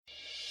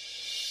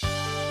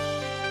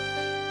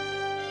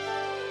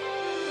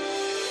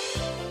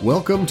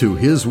Welcome to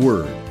His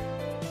Word.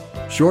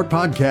 Short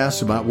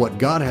podcasts about what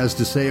God has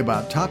to say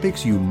about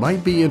topics you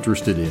might be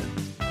interested in.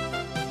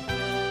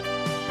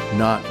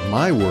 Not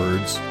my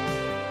words,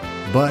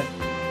 but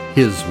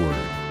His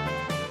Word.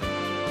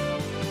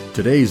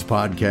 Today's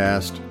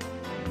podcast,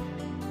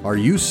 Are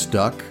You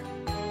Stuck?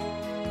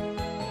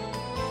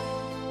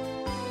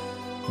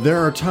 There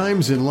are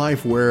times in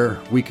life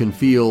where we can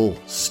feel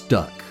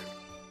stuck,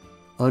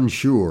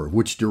 unsure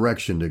which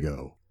direction to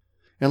go.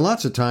 And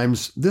lots of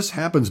times this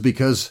happens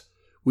because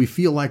we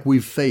feel like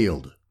we've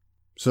failed.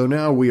 So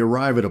now we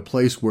arrive at a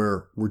place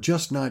where we're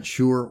just not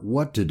sure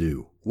what to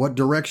do, what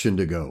direction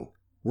to go.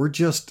 We're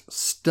just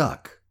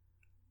stuck.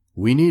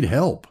 We need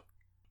help.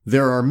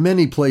 There are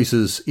many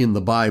places in the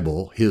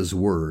Bible, His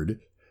Word,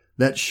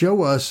 that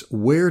show us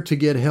where to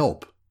get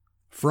help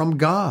from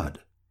God.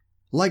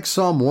 Like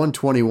Psalm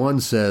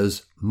 121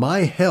 says,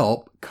 "My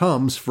help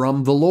comes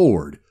from the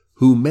Lord,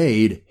 who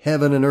made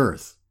heaven and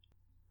earth."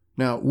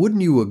 Now,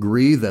 wouldn't you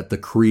agree that the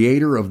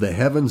Creator of the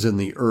heavens and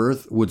the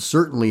earth would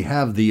certainly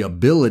have the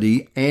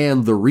ability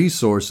and the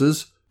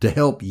resources to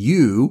help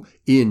you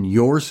in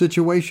your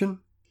situation?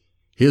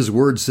 His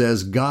Word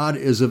says God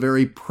is a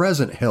very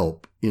present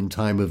help in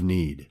time of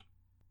need.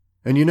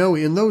 And you know,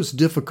 in those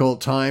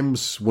difficult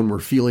times when we're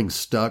feeling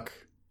stuck,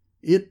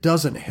 it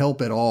doesn't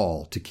help at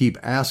all to keep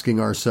asking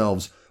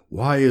ourselves,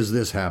 why is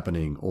this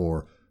happening?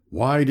 Or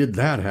why did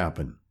that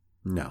happen?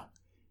 No.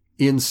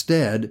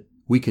 Instead,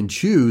 we can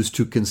choose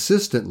to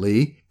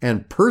consistently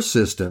and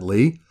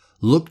persistently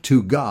look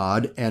to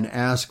God and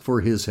ask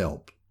for His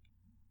help.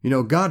 You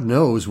know, God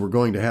knows we're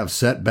going to have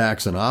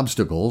setbacks and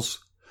obstacles.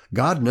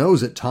 God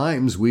knows at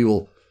times we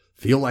will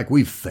feel like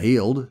we've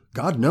failed.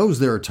 God knows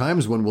there are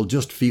times when we'll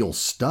just feel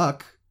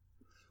stuck.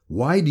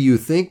 Why do you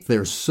think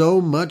there's so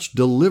much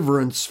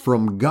deliverance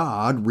from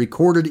God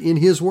recorded in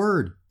His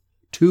Word?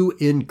 To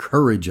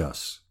encourage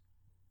us.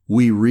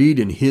 We read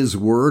in His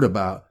Word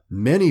about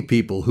many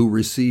people who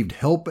received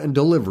help and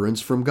deliverance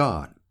from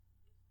God.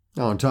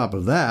 Now, on top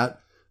of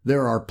that,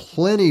 there are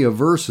plenty of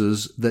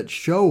verses that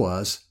show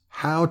us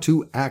how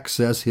to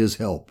access His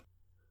help.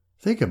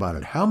 Think about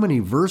it. How many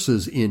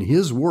verses in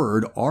His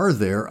Word are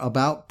there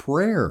about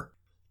prayer?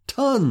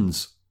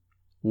 Tons.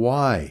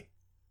 Why?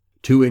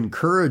 To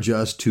encourage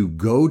us to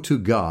go to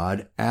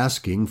God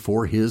asking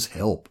for His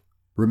help.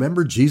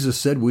 Remember, Jesus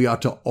said we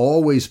ought to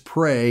always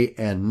pray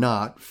and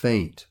not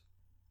faint.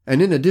 And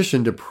in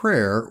addition to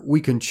prayer, we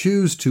can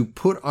choose to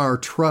put our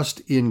trust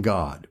in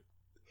God.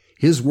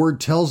 His Word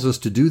tells us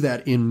to do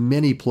that in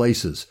many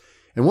places.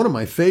 And one of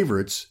my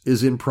favorites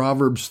is in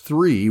Proverbs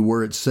 3,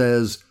 where it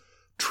says,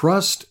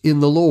 "Trust in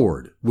the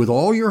Lord with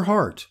all your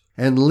heart,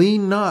 and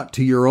lean not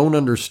to your own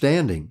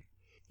understanding.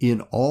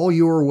 In all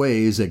your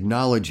ways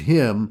acknowledge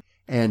Him,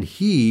 and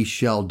He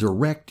shall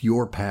direct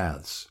your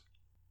paths."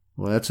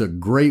 Well, that's a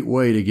great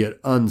way to get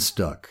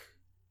unstuck.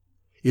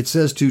 It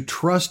says to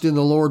trust in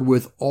the Lord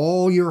with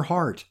all your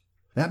heart.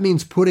 That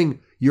means putting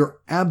your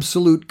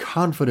absolute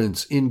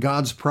confidence in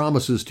God's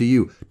promises to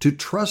you, to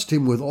trust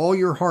Him with all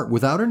your heart,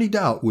 without any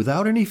doubt,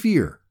 without any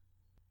fear.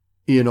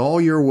 In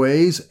all your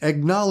ways,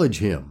 acknowledge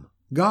Him,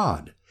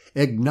 God.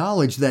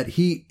 Acknowledge that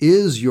He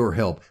is your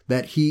help,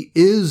 that He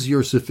is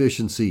your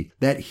sufficiency,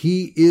 that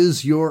He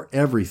is your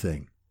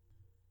everything.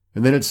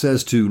 And then it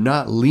says to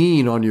not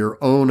lean on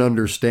your own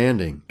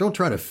understanding. Don't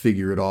try to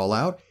figure it all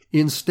out.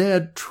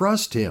 Instead,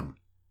 trust Him.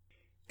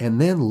 And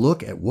then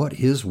look at what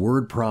His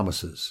Word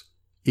promises.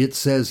 It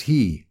says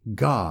He,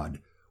 God,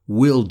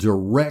 will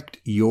direct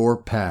your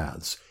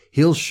paths.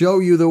 He'll show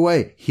you the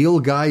way. He'll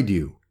guide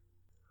you.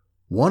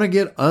 Want to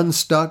get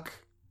unstuck?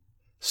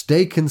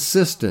 Stay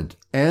consistent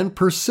and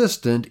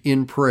persistent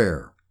in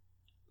prayer.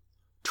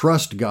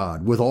 Trust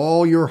God with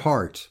all your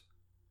heart.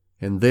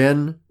 And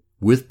then,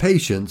 with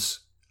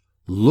patience,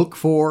 look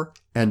for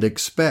and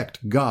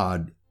expect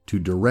God to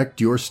direct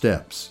your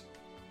steps.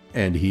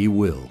 And He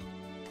will.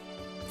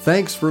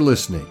 Thanks for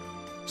listening.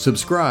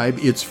 Subscribe,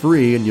 it's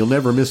free and you'll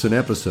never miss an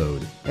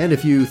episode. And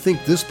if you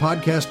think this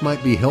podcast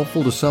might be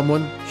helpful to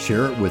someone,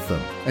 share it with them.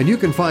 And you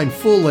can find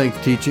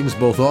full-length teachings,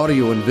 both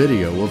audio and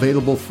video,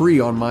 available free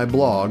on my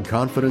blog,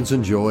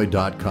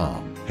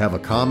 confidenceandjoy.com. Have a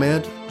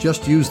comment?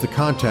 Just use the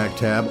contact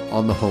tab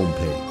on the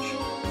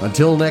homepage.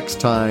 Until next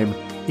time,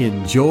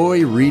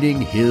 enjoy reading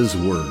His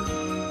Word.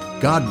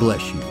 God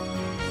bless you.